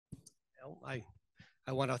Well,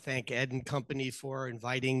 I want to thank Ed and company for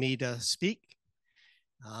inviting me to speak,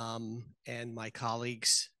 and my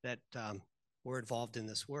colleagues that were involved in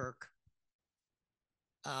this work.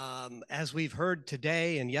 As we've heard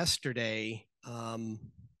today and yesterday, the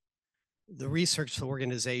research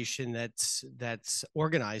organization that's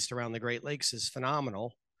organized around the Great Lakes is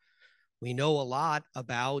phenomenal. We know a lot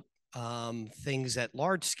about things at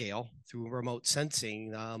large scale through remote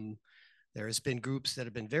sensing. There has been groups that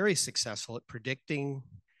have been very successful at predicting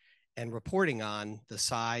and reporting on the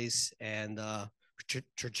size and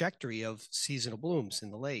trajectory of seasonal blooms in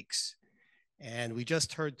the lakes. And we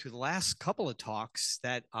just heard through the last couple of talks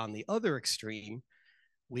that on the other extreme,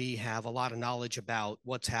 we have a lot of knowledge about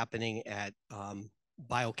what's happening at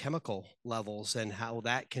biochemical levels and how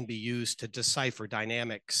that can be used to decipher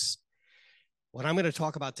dynamics. What I'm going to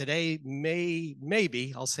talk about today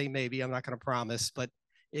maybe, I'll say maybe, I'm not going to promise, but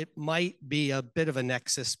it might be a bit of a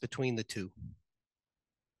nexus between the two.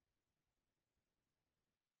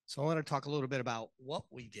 So I want to talk a little bit about what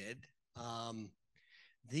we did.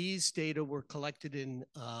 These data were collected in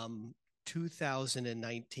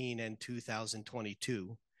 2019 and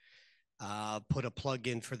 2022. Put a plug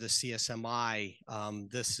in for the CSMI.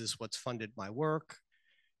 This is what's funded my work.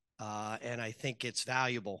 And I think it's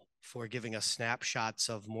valuable for giving us snapshots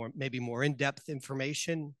of maybe more in-depth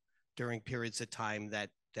information during periods of time that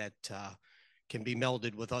can be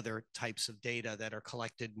melded with other types of data that are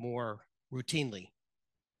collected more routinely.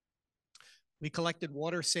 We collected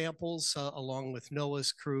water samples along with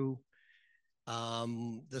NOAA's crew.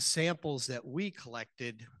 The samples that we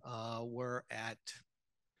collected were at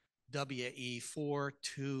WE 4,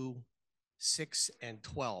 2, 6, and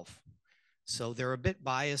 12. So they're a bit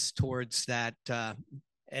biased towards that,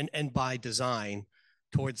 and by design,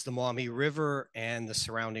 towards the Maumee River and the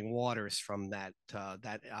surrounding waters from that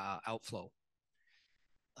outflow.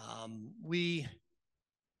 We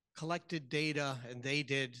collected data, and they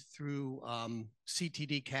did, through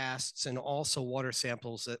CTD casts and also water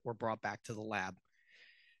samples that were brought back to the lab.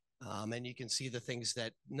 And you can see the things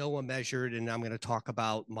that NOAA measured, and I'm going to talk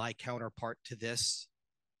about my counterpart to this.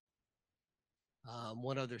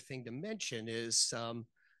 One other thing to mention is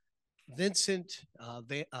Vincent,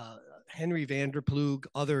 Henry Vanderploeg,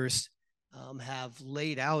 others have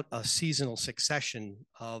laid out a seasonal succession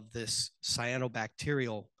of this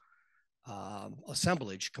cyanobacterial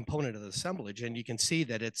assemblage, component of the assemblage, and you can see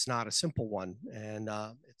that it's not a simple one, and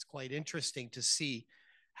it's quite interesting to see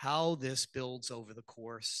how this builds over the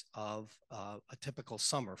course of a typical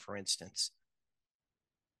summer, for instance.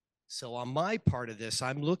 So on my part of this,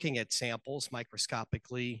 I'm looking at samples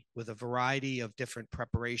microscopically with a variety of different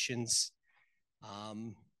preparations.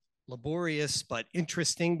 Laborious, but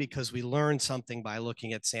interesting because we learn something by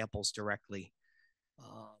looking at samples directly.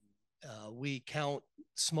 We count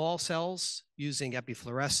small cells using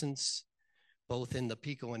epifluorescence, both in the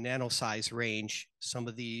pico and nano size range. Some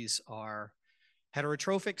of these are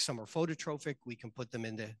heterotrophic, some are phototrophic. We can put them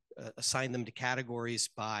into, assign them to categories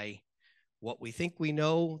by what we think we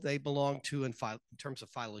know they belong to in terms of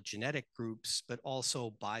phylogenetic groups, but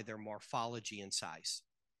also by their morphology and size.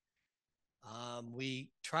 We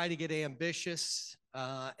try to get ambitious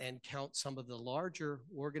and count some of the larger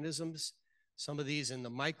organisms. Some of these in the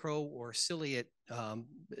micro or ciliate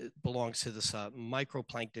belongs to this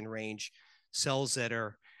microplankton range, cells that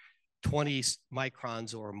are 20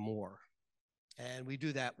 microns or more. And we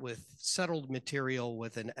do that with settled material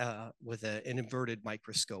with an inverted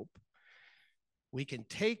microscope. We can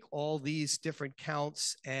take all these different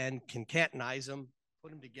counts and concatenate them,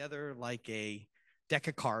 put them together like a deck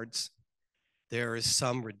of cards. There is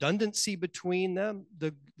some redundancy between them,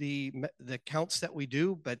 the counts that we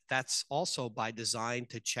do, but that's also by design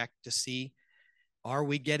to check to see, are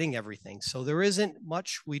we getting everything? So there isn't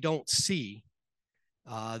much we don't see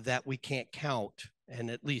that we can't count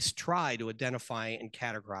and at least try to identify and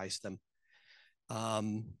categorize them.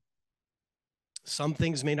 Some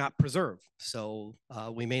things may not preserve, so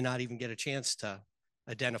we may not even get a chance to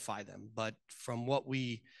identify them. But from what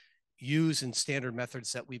we use in standard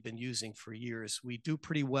methods that we've been using for years, we do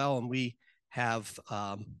pretty well, and we have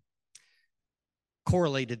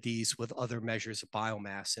correlated these with other measures of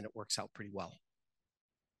biomass, and it works out pretty well.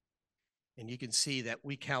 And you can see that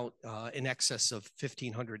we count in excess of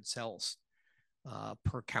 1,500 cells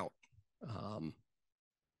per count.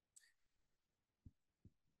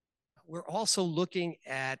 We're also looking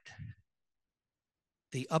at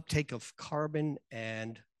the uptake of carbon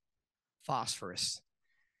and phosphorus.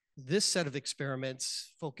 This set of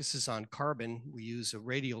experiments focuses on carbon. We use a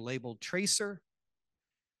radio-labeled tracer.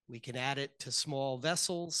 We can add it to small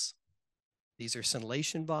vessels. These are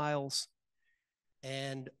scintillation vials.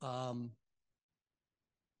 And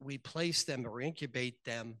we place them or incubate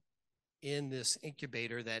them in this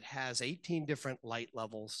incubator that has 18 different light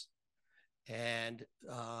levels. And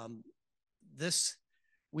this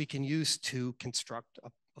we can use to construct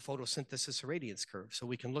a photosynthesis irradiance curve. So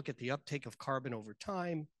we can look at the uptake of carbon over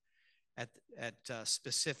time at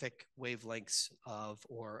specific wavelengths of,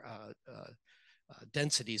 or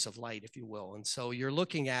densities of light, if you will. And so you're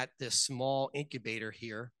looking at this small incubator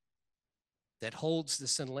here that holds the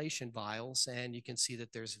scintillation vials, and you can see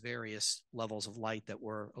that there's various levels of light that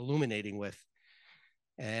we're illuminating with.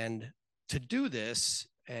 And to do this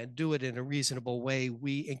and do it in a reasonable way,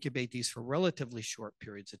 we incubate these for relatively short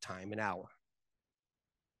periods of time, an hour.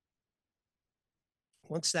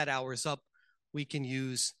 Once that hour is up, we can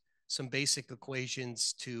use some basic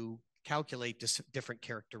equations to calculate different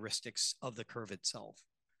characteristics of the curve itself.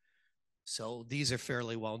 So these are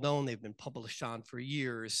fairly well known. They've been published on for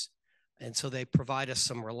years. And so they provide us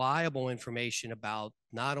some reliable information about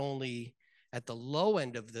not only at the low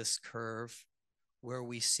end of this curve, where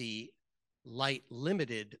we see light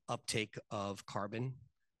limited uptake of carbon,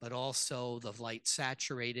 but also the light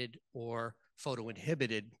saturated or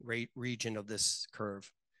photoinhibited region of this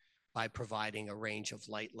curve, by providing a range of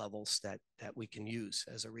light levels that we can use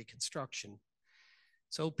as a reconstruction.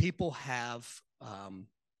 So people have,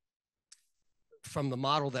 from the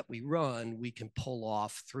model that we run, we can pull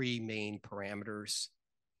off 3 main parameters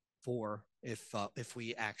for if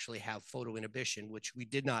we actually have photoinhibition, which we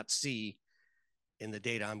did not see in the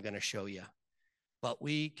data I'm going to show you. But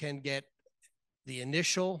we can get the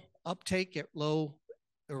initial uptake at low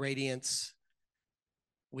irradiance.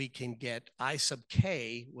 We can get I sub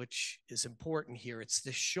k, which is important here. It's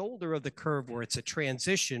the shoulder of the curve where it's a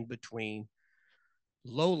transition between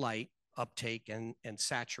low light uptake and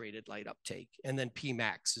saturated light uptake. And then P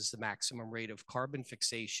max is the maximum rate of carbon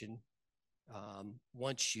fixation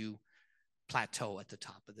once you plateau at the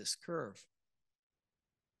top of this curve.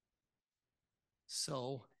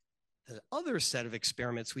 So the other set of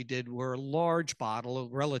experiments we did were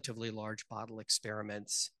relatively large bottle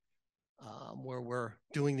experiments, where we're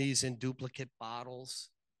doing these in duplicate bottles,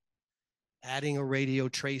 adding a radio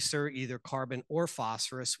tracer, either carbon or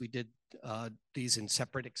phosphorus. We did these in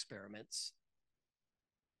separate experiments.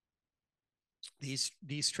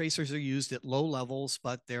 These tracers are used at low levels,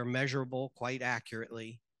 but they're measurable quite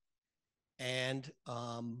accurately. And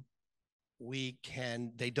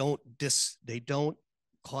they don't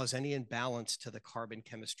cause any imbalance to the carbon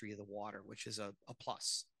chemistry of the water, which is a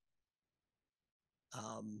plus.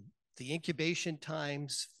 The incubation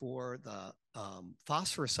times for the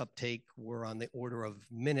phosphorus uptake were on the order of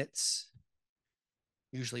minutes,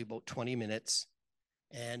 usually about 20 minutes.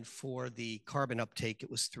 And for the carbon uptake, it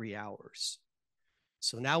was 3 hours.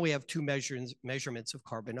 So now we have 2 measurements of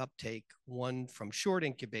carbon uptake, one from short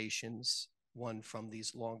incubations, one from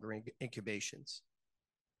these longer incubations.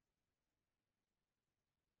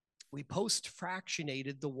 We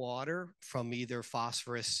post-fractionated the water from either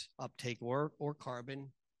phosphorus uptake or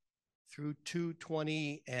carbon through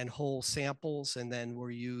 220 and whole samples, and then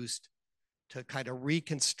were used to kind of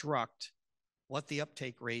reconstruct what the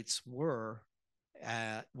uptake rates were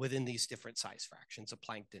within these different size fractions of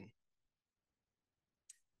plankton.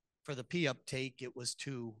 For the P uptake, it was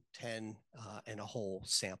 2, 10, and a whole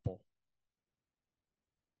sample.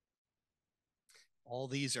 All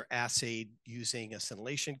these are assayed using a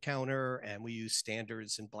scintillation counter, and we use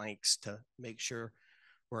standards and blanks to make sure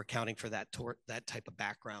we're accounting for that type of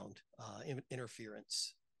background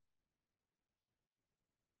interference.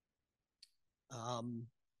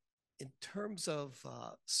 In terms of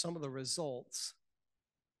some of the results,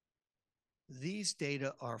 these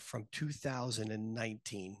data are from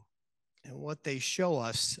 2019. And what they show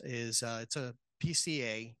us is it's a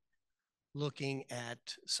PCA looking at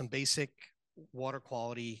some basic water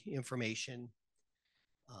quality information.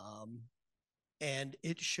 And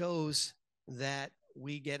it shows that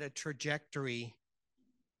we get a trajectory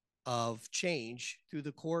of change through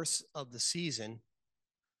the course of the season,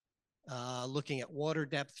 looking at water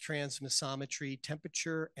depth, transmissometry,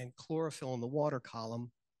 temperature, and chlorophyll in the water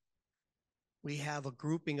column. We have a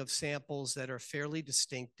grouping of samples that are fairly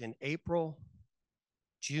distinct in April,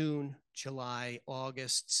 June, July,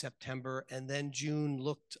 August, September, and then June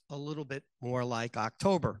looked a little bit more like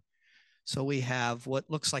October. So we have what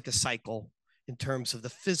looks like a cycle in terms of the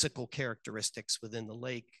physical characteristics within the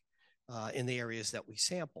lake in the areas that we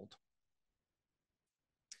sampled.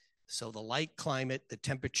 So the light climate, the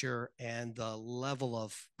temperature, and the level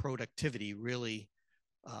of productivity really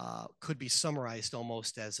could be summarized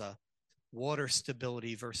almost as a water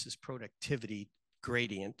stability versus productivity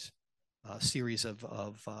gradient, series of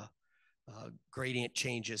gradient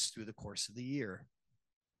changes through the course of the year.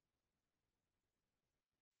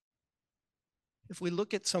 If we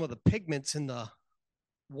look at some of the pigments in the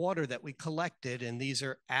water that we collected, and these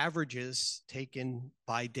are averages taken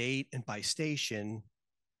by date and by station,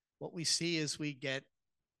 what we see is we get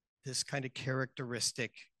this kind of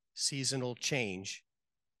characteristic seasonal change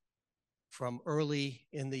from early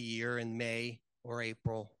in the year in May or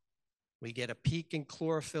April. We get a peak in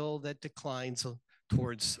chlorophyll that declines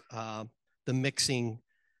towards the mixing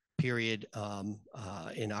period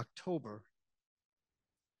in October.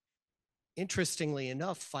 Interestingly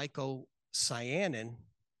enough, phycocyanin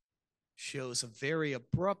shows a very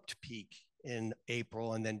abrupt peak in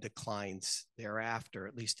April and then declines thereafter,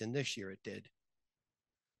 at least in this year it did.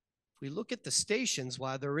 If we look at the stations,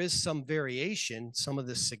 while there is some variation, some of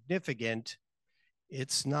this significant,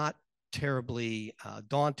 it's not terribly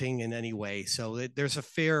daunting in any way. So there's a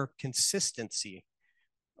fair consistency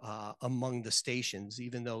among the stations,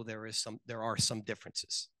 even though there are some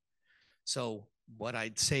differences. So what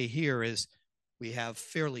I'd say here is we have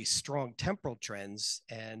fairly strong temporal trends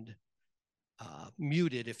and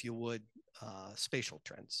muted, if you would, spatial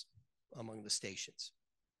trends among the stations.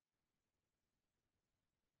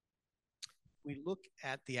 We look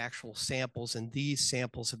at the actual samples, and these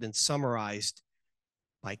samples have been summarized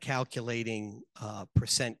by calculating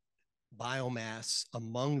percent biomass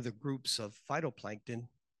among the groups of phytoplankton.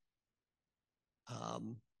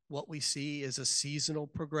 What we see is a seasonal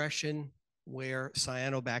progression where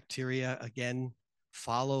cyanobacteria, again,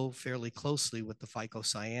 follow fairly closely with the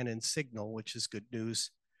phycocyanin signal, which is good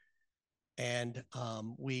news. And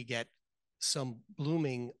we get some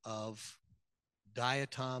blooming of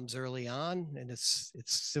diatoms early on, and it's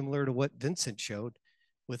similar to what Vincent showed,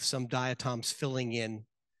 with some diatoms filling in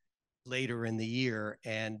later in the year,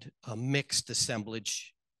 and a mixed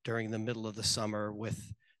assemblage during the middle of the summer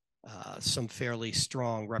with some fairly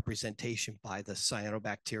strong representation by the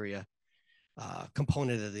cyanobacteria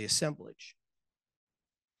component of the assemblage.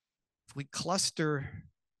 If we cluster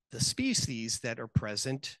the species that are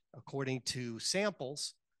present according to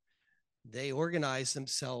samples, they organize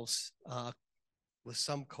themselves with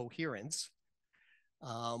some coherence,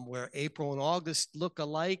 where April and August look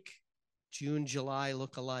alike, June, July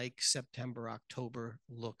look alike, September, October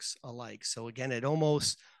looks alike. So again, it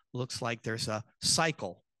almost looks like there's a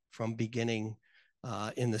cycle from beginning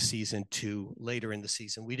in the season to later in the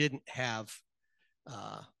season. We didn't have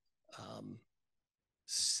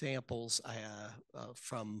samples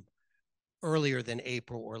from earlier than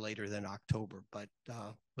April or later than October, but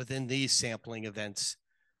within these sampling events,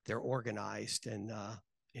 they're organized in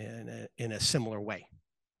a similar way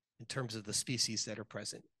in terms of the species that are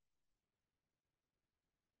present.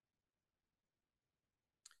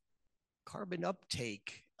 Carbon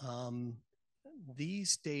uptake.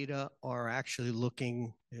 These data are actually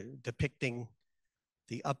depicting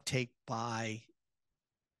the uptake by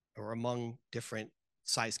or among different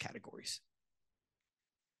size categories.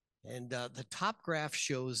 And the top graph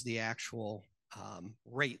shows the actual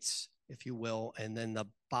rates, if you will, and then the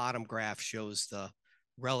bottom graph shows the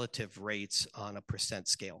relative rates on a percent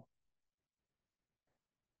scale.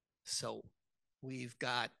 So we've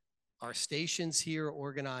got our stations here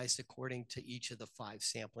organized according to each of the 5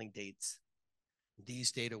 sampling dates.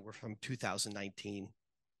 These data were from 2019.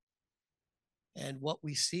 And what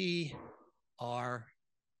we see are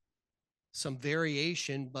some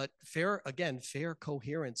variation, but fair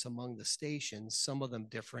coherence among the stations, some of them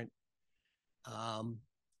different.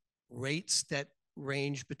 Rates that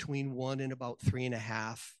range between 1 and about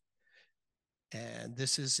 3.5. And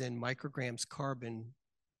this is in micrograms carbon.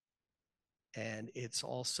 And it's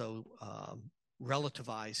also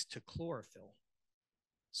relativized to chlorophyll,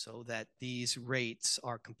 so that these rates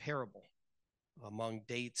are comparable among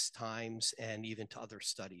dates, times, and even to other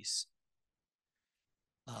studies.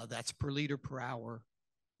 That's per liter per hour.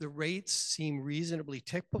 The rates seem reasonably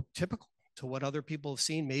typical to what other people have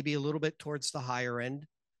seen, maybe a little bit towards the higher end.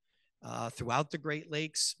 Throughout the Great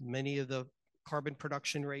Lakes, many of the carbon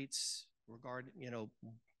production rates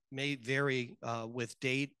may vary with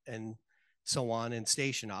date and so on, and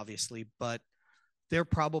station, obviously, but they're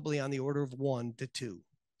probably on the order of 1 to 2.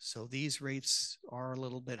 So these rates are a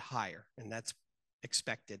little bit higher, and that's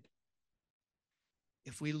expected.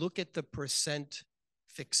 If we look at the percent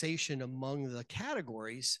fixation among the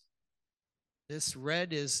categories, this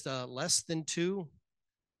red is less than 2,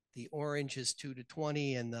 the orange is 2 to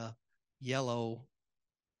 20, and the yellow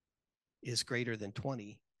is greater than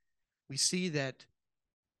 20. We see that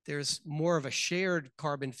there's more of a shared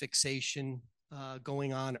carbon fixation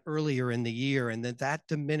going on earlier in the year, and that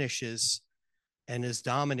diminishes and is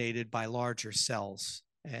dominated by larger cells.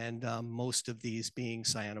 and most of these being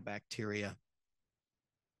cyanobacteria.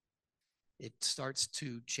 It starts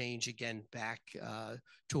to change again back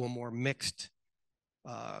to a more mixed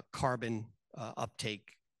carbon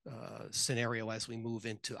uptake scenario as we move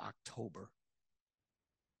into October.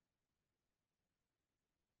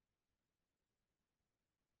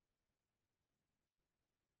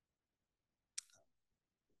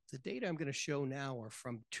 The data I'm going to show now are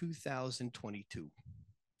from 2022.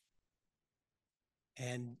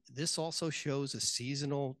 And this also shows a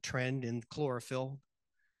seasonal trend in chlorophyll.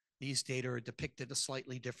 These data are depicted a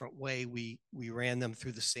slightly different way. We ran them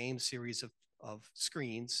through the same series of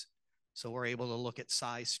screens. So we're able to look at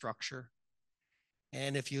size, structure.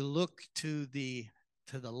 And if you look to the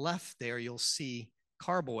left there, you'll see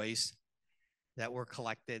carboys that were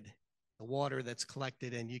collected, the water that's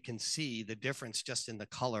collected, and you can see the difference just in the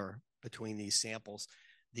color between these samples.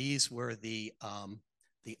 These were the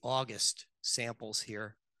August samples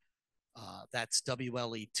here. That's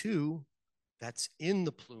WLE2, that's in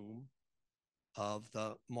the plume of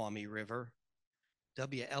the Maumee River.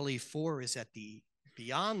 WLE4 is at the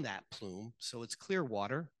beyond that plume, so it's clear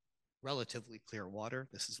water, relatively clear water.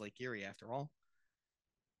 This is Lake Erie after all.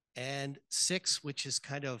 And 6, which is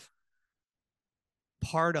kind of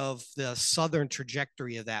part of the southern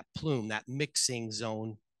trajectory of that plume, that mixing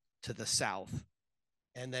zone to the south.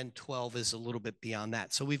 And then 12 is a little bit beyond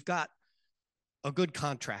that. So we've got a good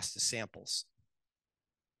contrast to samples.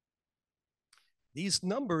 These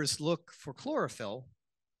numbers look for chlorophyll,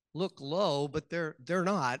 look low, but they're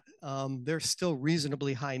not. They're still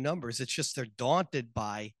reasonably high numbers. It's just they're daunted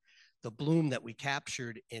by the bloom that we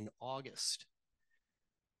captured in August.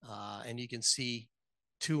 And you can see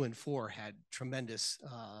 2 and 4 had tremendous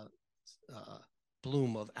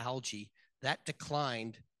bloom of algae. That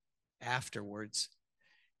declined afterwards.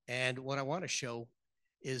 And what I want to show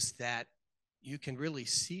is that you can really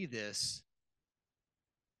see this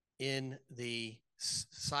in the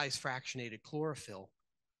size fractionated chlorophyll,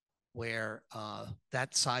 where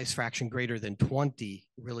that size fraction greater than 20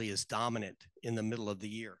 really is dominant in the middle of the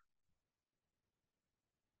year.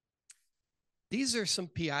 These are some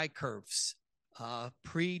PI curves,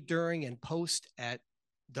 pre, during, and post at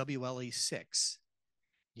WLE6.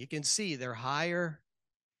 You can see they're higher,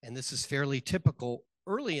 and this is fairly typical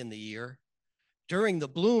early in the year. During the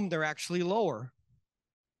bloom, they're actually lower.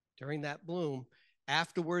 During that bloom,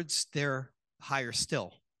 afterwards, they're higher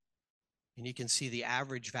still. And you can see the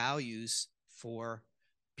average values for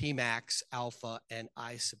Pmax, alpha, and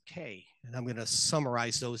I sub k. And I'm going to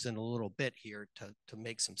summarize those in a little bit here to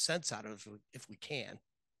make some sense out of it if we can.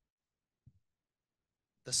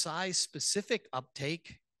 The size-specific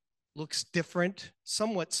uptake looks different,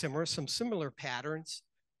 somewhat similar, some similar patterns.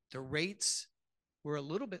 The rates were a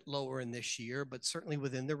little bit lower in this year, but certainly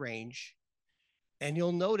within the range. And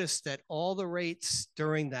you'll notice that all the rates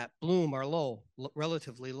during that bloom are low,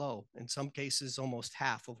 relatively low. In some cases, almost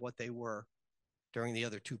half of what they were during the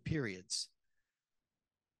other 2 periods.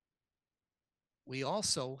 We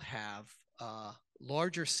also have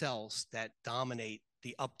larger cells that dominate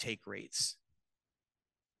the uptake rates.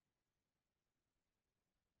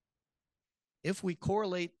 If we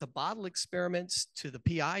correlate the bottle experiments to the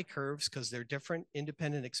PI curves, because they're different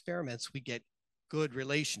independent experiments, we get good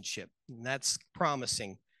relationship, and that's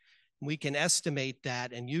promising. We can estimate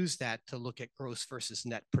that and use that to look at gross versus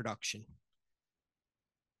net production.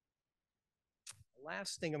 The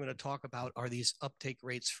last thing I'm going to talk about are these uptake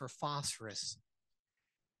rates for phosphorus.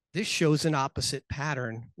 This shows an opposite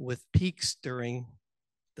pattern with peaks during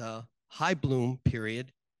the high bloom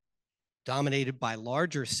period, dominated by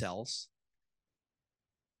larger cells.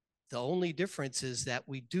 The only difference is that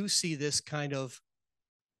we do see this kind of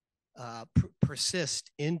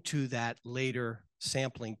persist into that later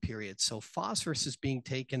sampling period. So phosphorus is being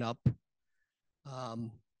taken up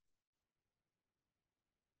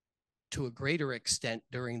to a greater extent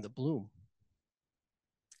during the bloom.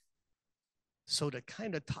 So to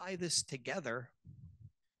kind of tie this together,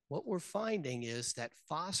 what we're finding is that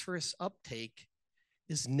phosphorus uptake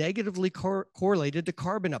is negatively correlated to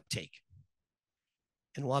carbon uptake.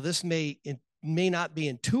 And while this may not be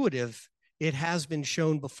intuitive, it has been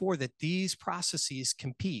shown before that these processes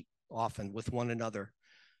compete often with one another.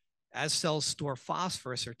 As cells store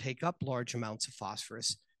phosphorus or take up large amounts of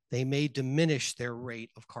phosphorus, they may diminish their rate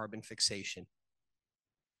of carbon fixation.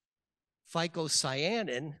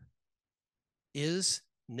 Phycocyanin is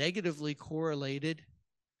negatively correlated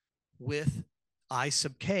with I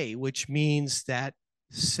sub k, which means that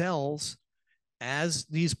cells, as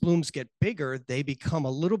these blooms get bigger, they become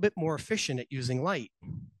a little bit more efficient at using light.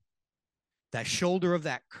 That shoulder of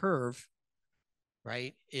that curve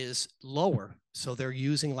right, is lower. So they're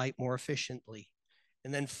using light more efficiently.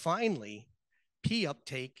 And then finally, P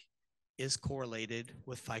uptake is correlated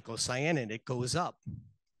with phycocyanin. It goes up.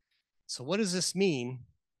 So what does this mean?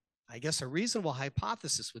 I guess a reasonable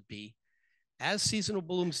hypothesis would be, as seasonal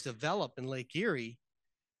blooms develop in Lake Erie,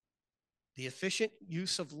 the efficient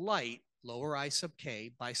use of light, lower I sub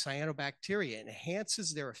K, by cyanobacteria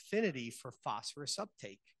enhances their affinity for phosphorus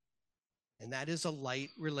uptake. And that is a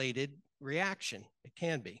light-related reaction. It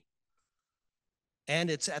can be. And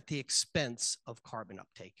it's at the expense of carbon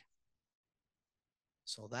uptake.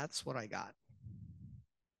 So that's what I got.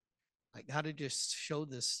 I got to just show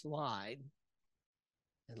this slide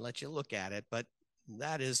and let you look at it, but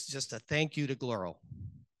that is just a thank you to GLERL.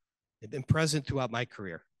 They've been present throughout my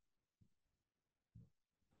career.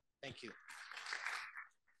 Thank you.